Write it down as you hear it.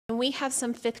And we have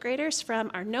some fifth graders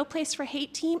from our No Place for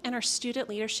Hate team and our student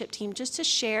leadership team just to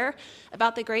share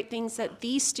about the great things that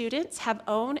these students have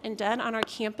owned and done on our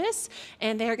campus.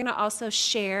 And they're going to also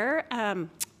share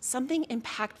something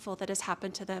impactful that has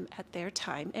happened to them at their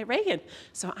time at Reagan.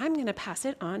 So I'm going to pass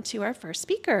it on to our first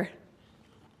speaker.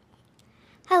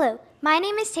 Hello, my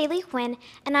name is Taylor Quinn,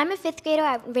 and I'm a fifth grader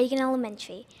at Reagan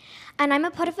Elementary. And I'm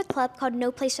a part of a club called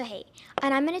No Place for Hate.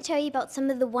 And I'm going to tell you about some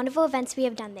of the wonderful events we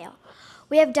have done there.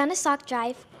 We have done a sock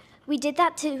drive. We did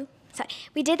that to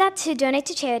donate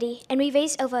to charity, and we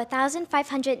raised over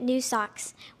 1,500 new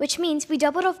socks, which means we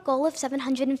doubled our goal of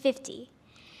 750.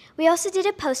 We also did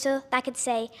a poster that could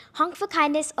say, honk for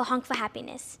kindness or honk for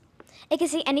happiness. It could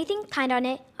say anything kind on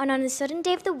it, and on a certain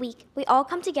day of the week, we all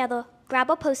come together, grab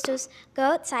our posters, go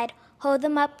outside, hold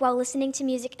them up while listening to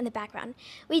music in the background.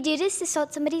 We do this to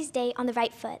start somebody's day on the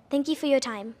right foot. Thank you for your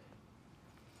time.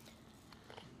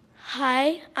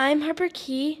 Hi, I'm Harper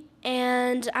Key,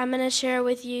 and I'm going to share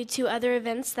with you 2 other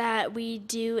events that we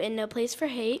do in No Place for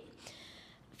Hate,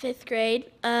 5th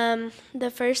grade.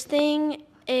 The first thing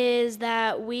is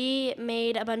that we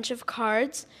made a bunch of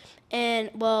cards, and,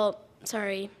 the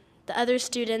other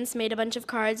students made a bunch of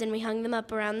cards, and we hung them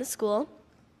up around the school.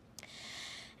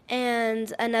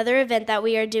 And another event that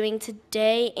we are doing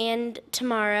today and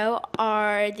tomorrow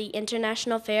are the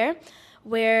International Fair,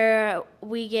 where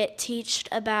we get taught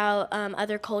about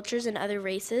other cultures and other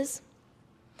races,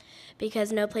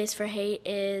 because No Place for Hate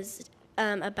is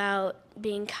about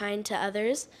being kind to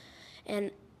others,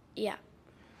 and yeah.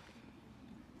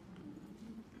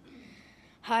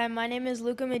 Hi, my name is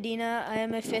Luca Medina. I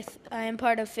am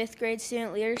part of 5th grade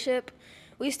student leadership.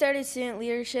 We started student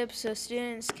leadership so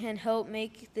students can help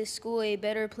make this school a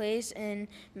better place and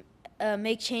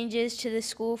make changes to the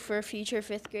school for future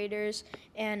 5th graders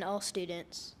and all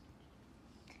students.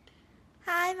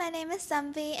 Hi, my name is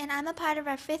Sumvi, and I'm a part of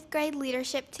our 5th grade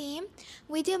leadership team.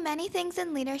 We do many things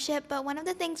in leadership, but one of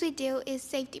the things we do is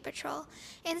Safety Patrol.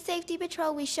 In Safety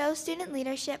Patrol, we show student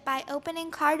leadership by opening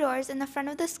car doors in the front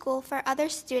of the school for other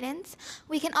students.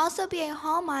 We can also be a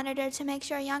hall monitor to make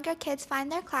sure younger kids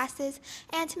find their classes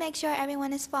and to make sure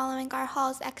everyone is following our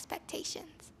hall's expectations.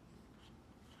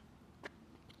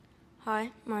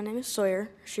 Hi, my name is Sawyer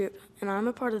Shoup, and I'm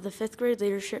a part of the 5th grade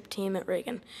leadership team at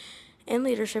Reagan. In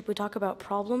leadership, we talk about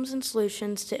problems and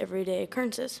solutions to everyday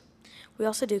occurrences. We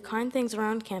also do kind things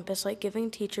around campus, like giving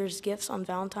teachers gifts on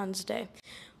Valentine's Day.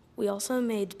 We also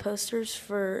made posters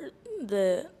for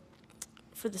the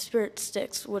Spirit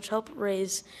Sticks, which help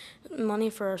raise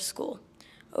money for our school.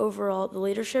 Overall, the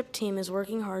leadership team is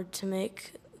working hard to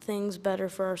make things better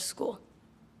for our school.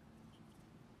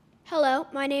 Hello,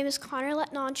 my name is Connor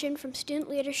Letnanchin from Student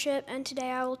Leadership, and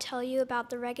today I will tell you about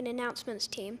the Reagan Announcements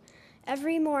team.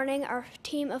 Every morning, our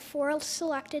team of 4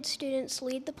 selected students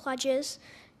lead the pledges,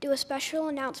 do a special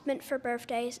announcement for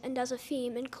birthdays, and does a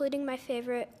theme, including my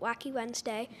favorite, Wacky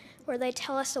Wednesday, where they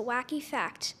tell us a wacky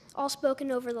fact, all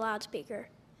spoken over the loudspeaker.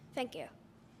 Thank you.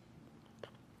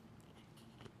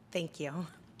 Thank you.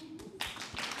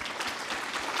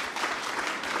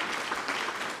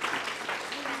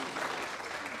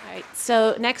 All right,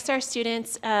 so next our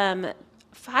students.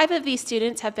 5 of these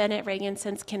students have been at Reagan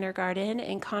since kindergarten,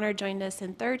 and Connor joined us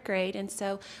in 3rd grade, and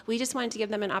so we just wanted to give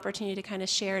them an opportunity to kind of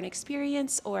share an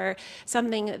experience or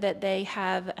something that they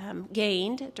have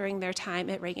gained during their time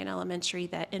at Reagan Elementary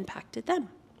that impacted them.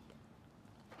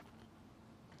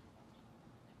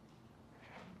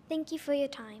 Thank you for your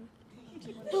time. I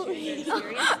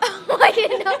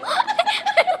didn't know.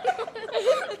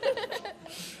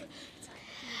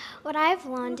 What I've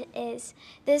learned is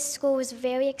this school was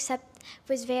very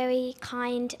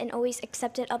kind and always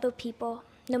accepted other people,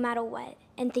 no matter what.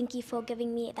 And thank you for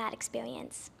giving me that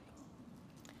experience.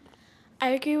 I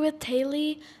agree with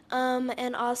Taylor,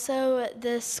 and also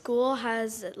the school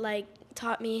has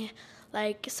taught me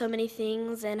so many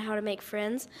things and how to make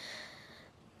friends.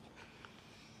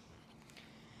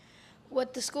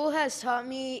 What the school has taught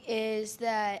me is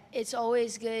that it's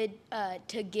always good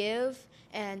to give,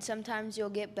 and sometimes you'll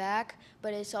get back,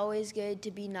 but it's always good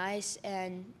to be nice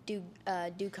and do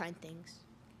kind things.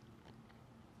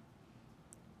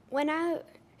 When I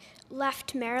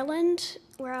left Maryland,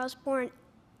 where I was born,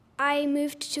 I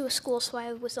moved to a school, so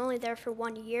I was only there for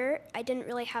 1 year. I didn't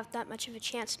really have that much of a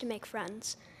chance to make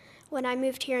friends. When I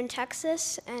moved here in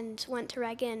Texas and went to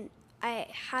Reagan,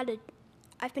 I've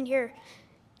been here.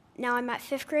 Now I'm at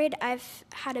 5th grade. I've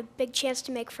had a big chance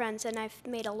to make friends, and I've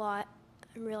made a lot.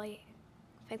 I'm really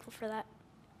thankful for that.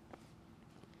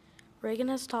 Reagan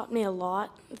has taught me a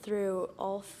lot through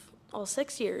all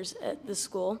 6 years at the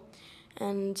school.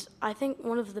 And I think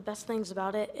one of the best things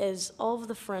about it is all of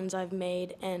the friends I've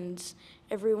made, and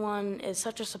everyone is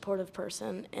such a supportive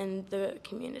person in the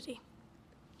community.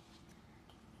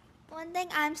 One thing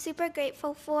I'm super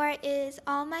grateful for is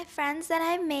all my friends that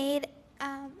I've made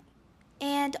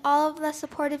and all of the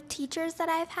supportive teachers that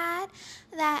I've had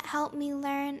that helped me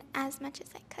learn as much as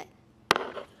I could.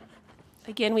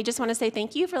 Again, we just want to say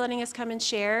thank you for letting us come and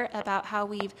share about how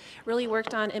we've really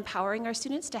worked on empowering our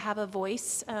students to have a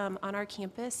voice on our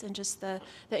campus, and just the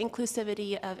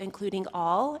inclusivity of including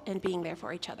all and being there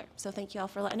for each other. So thank you all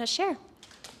for letting us share.